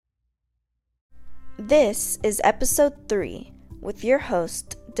This is episode 3 with your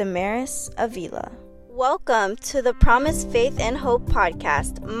host, Damaris Avila. Welcome to the Promise, Faith, and Hope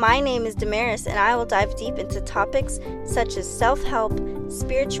podcast. My name is Damaris, and I will dive deep into topics such as self-help,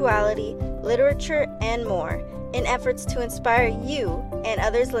 spirituality, literature, and more in efforts to inspire you and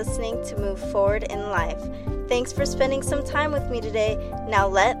others listening to move forward in life. Thanks for spending some time with me today. Now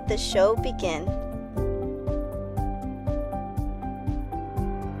let the show begin.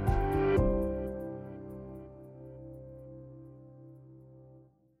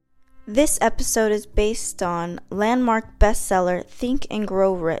 This episode is based on landmark bestseller Think and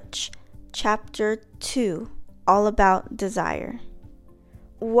Grow Rich, Chapter 2, all about desire.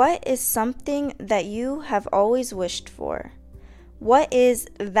 What is something that you have always wished for? What is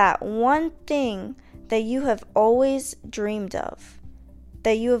that one thing that you have always dreamed of,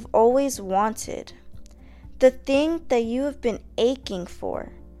 that you have always wanted? The thing that you have been aching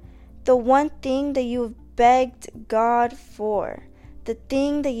for, the one thing that you have begged God for, the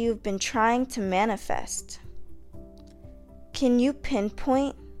thing that you've been trying to manifest. Can you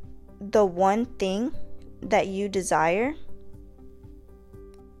pinpoint the one thing that you desire?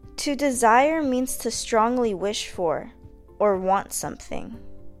 To desire means to strongly wish for or want something.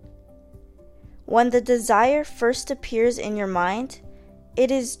 When the desire first appears in your mind, it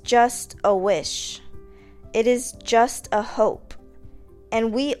is just a wish. It is just a hope.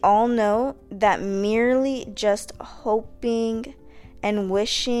 And we all know that merely just hoping and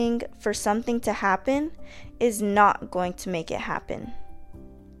wishing for something to happen is not going to make it happen.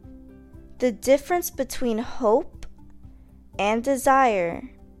 The difference between hope and desire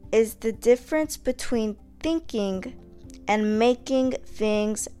is the difference between thinking and making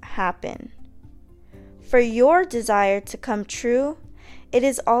things happen. For your desire to come true, it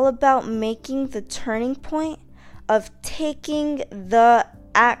is all about making the turning point of taking the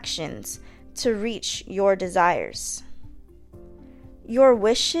actions to reach your desires. Your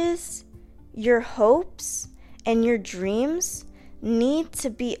wishes, your hopes, and your dreams need to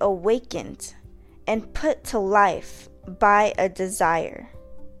be awakened and put to life by a desire.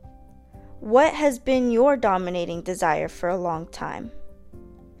 What has been your dominating desire for a long time?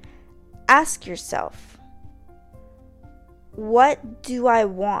 Ask yourself, what do I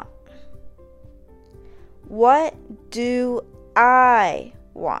want? What do I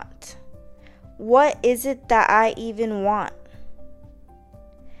want? What is it that I even want?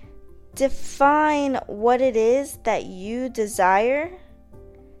 Define what it is that you desire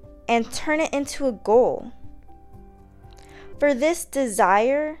and turn it into a goal. For this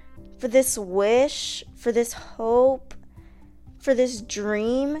desire, for this wish, for this hope, for this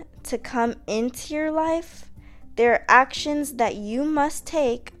dream to come into your life, there are actions that you must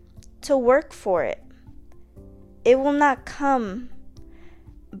take to work for it. It will not come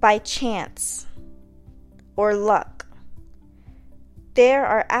by chance or luck. There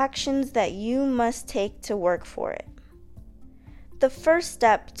are actions that you must take to work for it. The first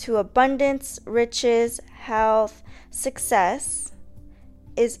step to abundance, riches, health, success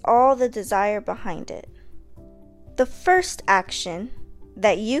is all the desire behind it. The first action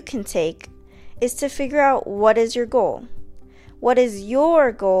that you can take is to figure out what is your goal. What is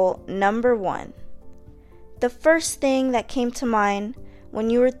your goal, number one? The first thing that came to mind when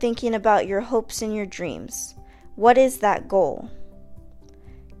you were thinking about your hopes and your dreams, what is that goal?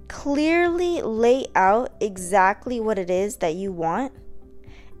 Clearly lay out exactly what it is that you want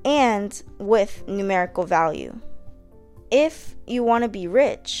and with numerical value. If you want to be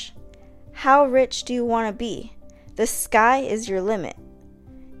rich, how rich do you want to be? The sky is your limit.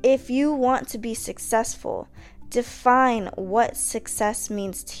 If you want to be successful, define what success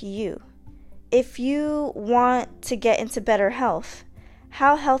means to you. If you want to get into better health,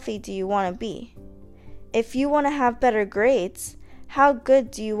 how healthy do you want to be? If you want to have better grades, how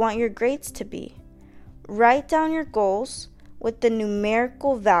good do you want your grades to be? Write down your goals with the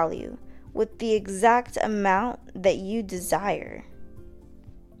numerical value, with the exact amount that you desire.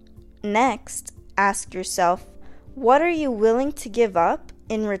 Next, ask yourself, what are you willing to give up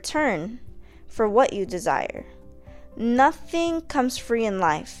in return for what you desire? Nothing comes free in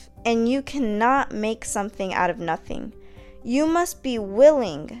life, and you cannot make something out of nothing. You must be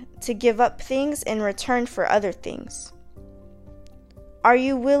willing to give up things in return for other things. Are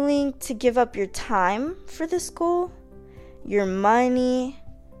you willing to give up your time for this goal? Your money,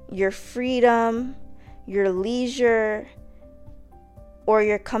 your freedom, your leisure, or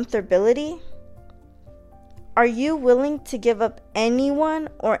your comfortability? Are you willing to give up anyone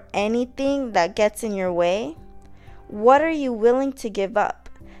or anything that gets in your way? What are you willing to give up?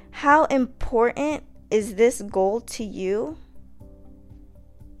 How important is this goal to you?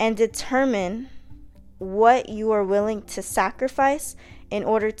 And determine what you are willing to sacrifice in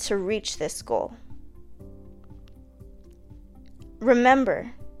order to reach this goal.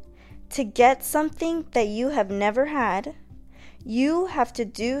 Remember, to get something that you have never had, you have to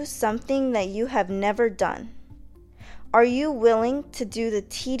do something that you have never done. Are you willing to do the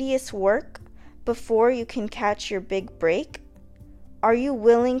tedious work before you can catch your big break? Are you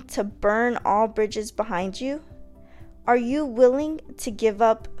willing to burn all bridges behind you? Are you willing to give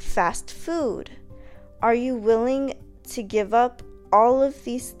up fast food? Are you willing to give up all of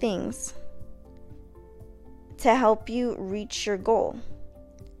these things to help you reach your goal?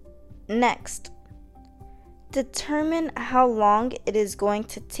 Next, determine how long it is going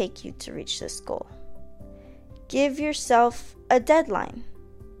to take you to reach this goal. Give yourself a deadline.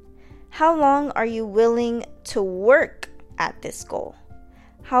 How long are you willing to work at this goal?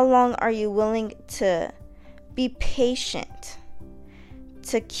 How long are you willing to be patient,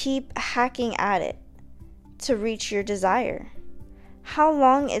 to keep hacking at it, to reach your desire? How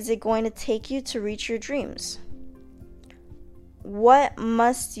long is it going to take you to reach your dreams? What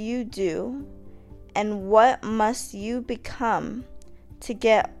must you do and what must you become to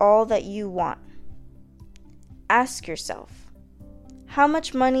get all that you want? Ask yourself, how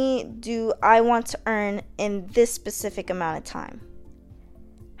much money do I want to earn in this specific amount of time?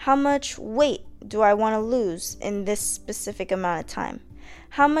 How much weight do I want to lose in this specific amount of time?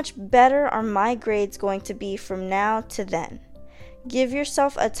 How much better are my grades going to be from now to then? Give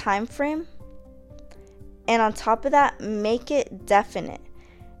yourself a time frame, and on top of that, make it definite.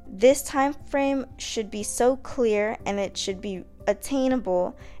 This time frame should be so clear and it should be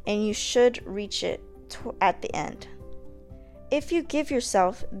attainable, and you should reach it at the end. If you give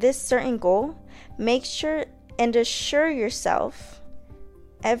yourself this certain goal, make sure and assure yourself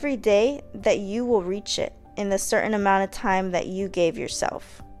every day that you will reach it in the certain amount of time that you gave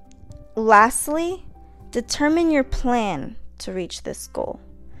yourself. Lastly, determine your plan to reach this goal.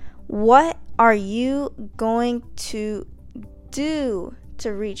 What are you going to do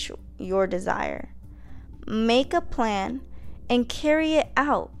to reach your desire? Make a plan and carry it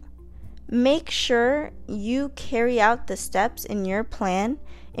out. Make sure you carry out the steps in your plan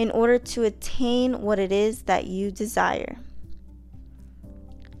in order to attain what it is that you desire.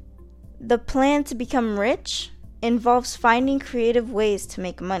 The plan to become rich involves finding creative ways to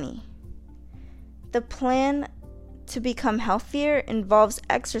make money. The plan to become healthier involves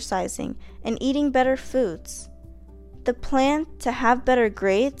exercising and eating better foods. The plan to have better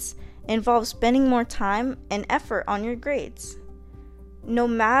grades involves spending more time and effort on your grades. No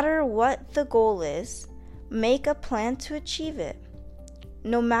matter what the goal is, make a plan to achieve it.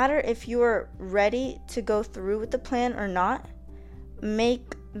 No matter if you are ready to go through with the plan or not,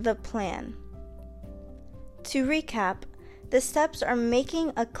 make the plan. To recap, the steps are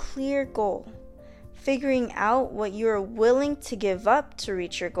making a clear goal, figuring out what you are willing to give up to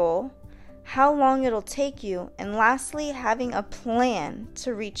reach your goal, how long it'll take you, and lastly, having a plan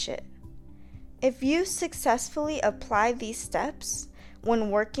to reach it. If you successfully apply these steps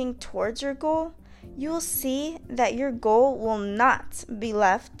when working towards your goal, you will see that your goal will not be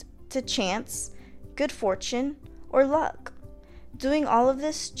left to chance, good fortune, or luck. Doing all of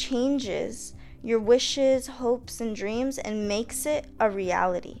this changes your wishes, hopes, and dreams and makes it a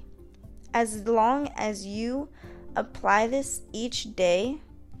reality. As long as you apply this each day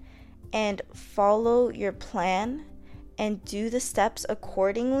and follow your plan and do the steps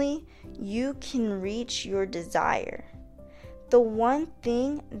accordingly, you can reach your desire. The one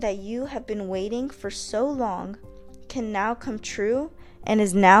thing that you have been waiting for so long can now come true and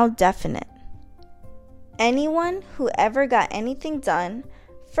is now definite. Anyone who ever got anything done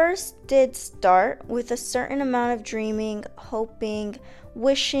first did start with a certain amount of dreaming, hoping,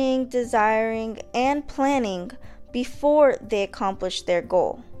 wishing, desiring, and planning before they accomplished their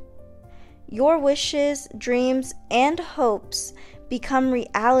goal. Your wishes, dreams, and hopes become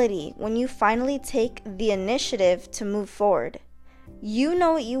reality when you finally take the initiative to move forward. You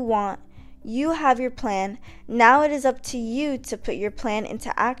know what you want. You have your plan. Now it is up to you to put your plan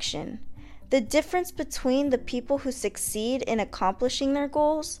into action. The difference between the people who succeed in accomplishing their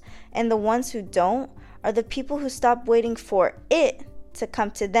goals and the ones who don't are the people who stop waiting for it to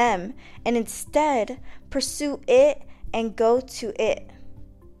come to them and instead pursue it and go to it.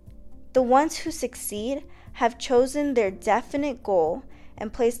 The ones who succeed have chosen their definite goal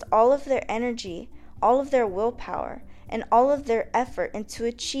and placed all of their energy, all of their willpower, and all of their effort into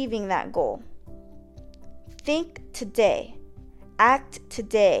achieving that goal. Think today, act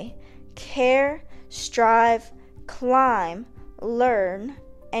today, care, strive, climb, learn,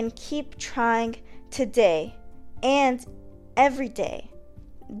 and keep trying today and every day,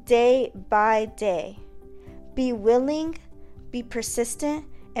 day by day. Be willing, be persistent,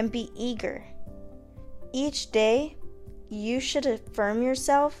 and be eager. Each day, you should affirm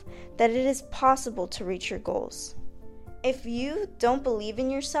yourself that it is possible to reach your goals. If you don't believe in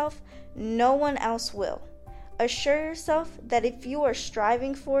yourself, no one else will. Assure yourself that if you are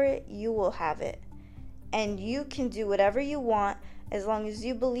striving for it, you will have it. And you can do whatever you want as long as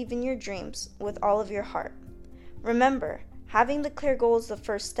you believe in your dreams with all of your heart. Remember, having the clear goal is the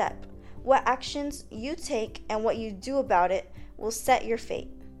first step. What actions you take and what you do about it will set your fate.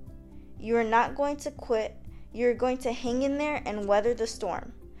 You are not going to quit. You're going to hang in there and weather the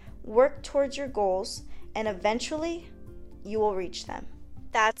storm. Work towards your goals, and eventually, you will reach them.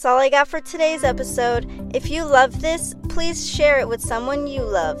 That's all I got for today's episode. If you loved this, please share it with someone you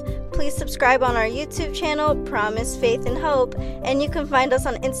love. Please subscribe on our YouTube channel, Promise, Faith, and Hope, and you can find us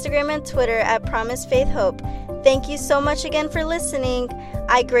on Instagram and Twitter at Promise, Faith, Hope. Thank you so much again for listening.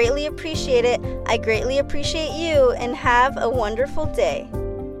 I greatly appreciate it. I greatly appreciate you, and have a wonderful day.